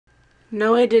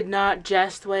No, I did not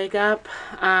just wake up.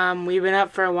 We've been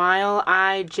up for a while.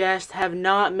 I just have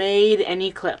not made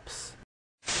any clips.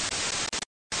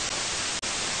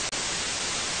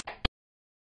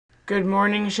 Good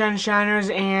morning,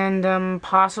 SHunShiners and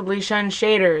possibly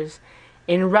SHunShaders.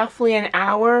 In roughly an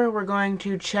hour, we're going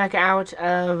to check out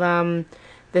of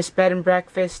this bed and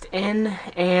breakfast inn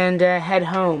and head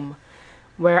home,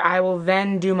 where I will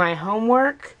then do my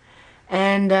homework,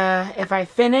 and if I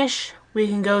finish, we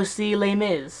can go see Les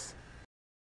Mis.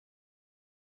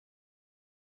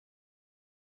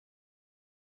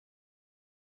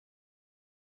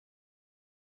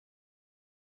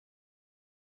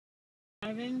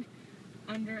 Driving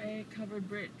under a covered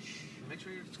bridge. Make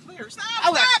sure it's clear. Stop!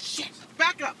 Oh, Stop! shit!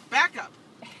 Back up! Back up!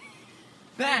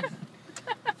 Ben!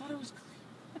 I thought it was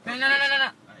clear. No.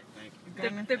 Alright, thank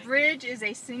you. The bridge is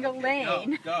a single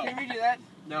lane. Go. Can we do that?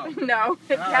 No. No,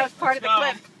 that was part of the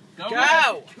clip. Go!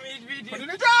 Can we Put do it in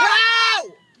the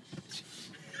drive!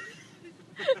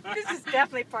 This is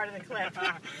definitely part of the clip.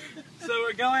 So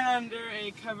we're going under a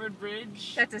covered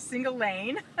bridge. That's a single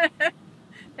lane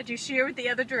that you share with the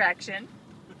other direction.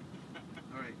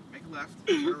 Alright, make a left,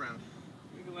 turn around.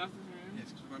 We go left and right. Yes,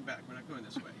 because we're going back. We're not going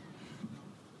this way.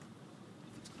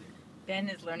 It's clear. Ben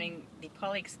is learning the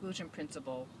Pauli exclusion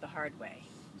principle the hard way.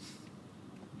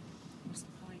 What's the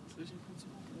Pauli exclusion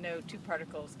principle? No two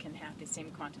particles can have the same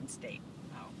quantum state.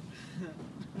 Oh.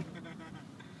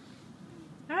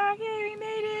 Okay, we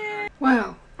made it!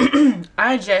 Well,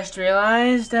 I just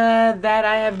realized that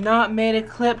I have not made a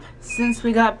clip since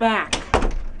we got back.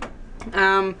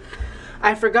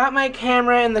 I forgot my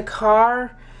camera in the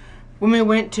car when we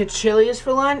went to Chili's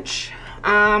for lunch,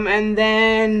 and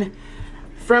then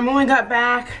from when we got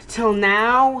back till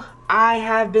now, I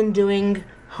have been doing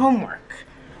homework.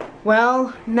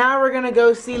 Well, now we're gonna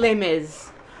go see Les Mis.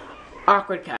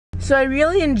 Awkward cut. So I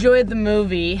really enjoyed the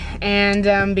movie,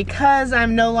 and because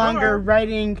I'm no longer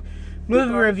writing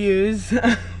movie reviews,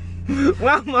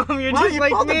 well, Mom, you're just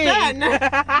like me. No,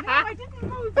 I didn't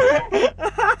move it.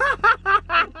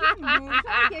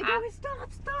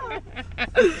 Stop.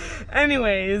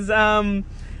 Anyways,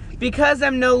 because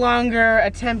I'm no longer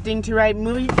attempting to write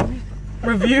movie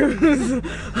reviews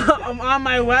on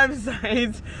my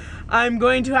website, I'm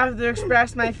going to have to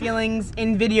express my feelings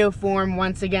in video form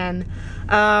once again.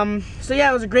 So yeah,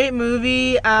 it was a great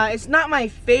movie. It's not my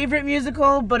favorite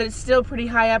musical, but it's still pretty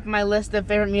high up on my list of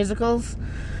favorite musicals.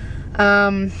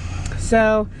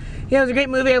 So yeah, it was a great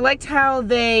movie. I liked how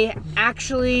they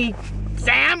actually...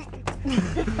 Sam!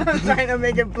 I'm trying to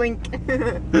make it blink.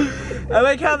 I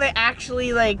like how they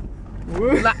actually like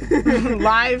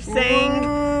live sang.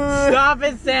 Stop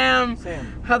it, Sam.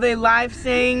 How they live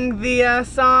sang the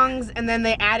songs and then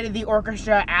they added the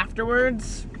orchestra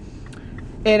afterwards.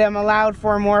 It allowed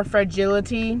for more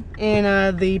fragility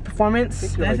in the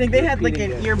performance. I think they had like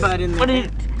an earbud in there. What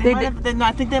did I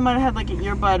think they might have had like an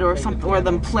earbud or something, or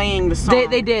them playing the song.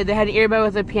 They did. They had an earbud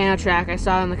with a piano track. I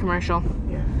saw it in the commercial.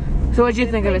 Yeah. So what did you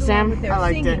think of it, Sam? They're I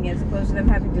liked singing it. as opposed to them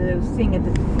having to sing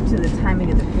to the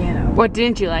timing of the piano. What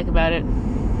didn't you like about it?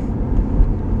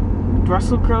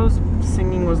 Russell Crowe's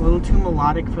singing was a little too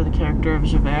melodic for the character of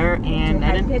Javert, and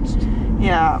I didn't. Pitched.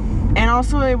 Yeah, and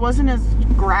also it wasn't as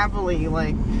gravelly,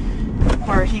 like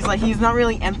where he's not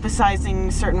really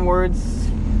emphasizing certain words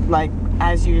like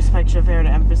as you expect Javert to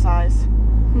emphasize.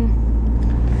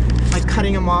 Like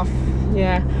cutting him off.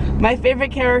 Yeah. My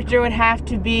favorite character would have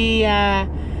to be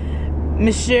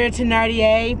Monsieur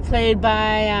Thénardier, played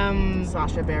by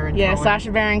Sacha Baron yeah, Cohen.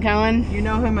 Sacha Baron Cohen. You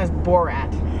know him as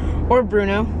Borat. Or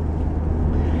Bruno.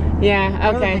 Yeah,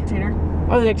 Or the okay. Dictator.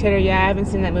 Or the Dictator, yeah, I haven't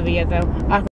seen that movie yet though.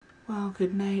 Well,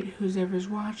 good night, who's ever's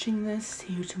watching this.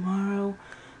 See you tomorrow.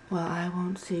 Well, I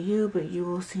won't see you, but you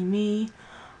will see me.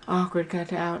 Awkward cut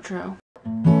to outro.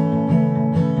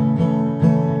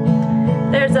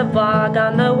 There's a vlog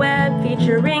on the web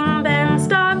featuring Ben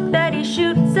Stock that he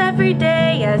shoots every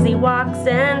day as he walks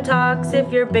and talks.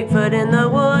 If you're Bigfoot in the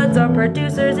woods or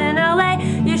producers in LA,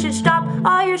 you should stop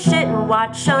all your shit and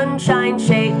watch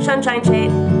SHunSHineSHate.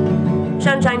 SHunSHineSHate.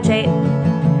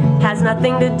 SHunSHineSHate. Has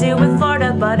nothing to do with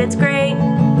Florida, but it's great.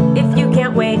 If you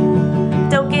can't wait,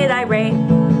 don't get irate.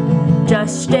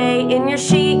 Just stay in your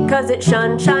sheet, cause it's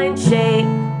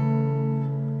SHunSHineSHate.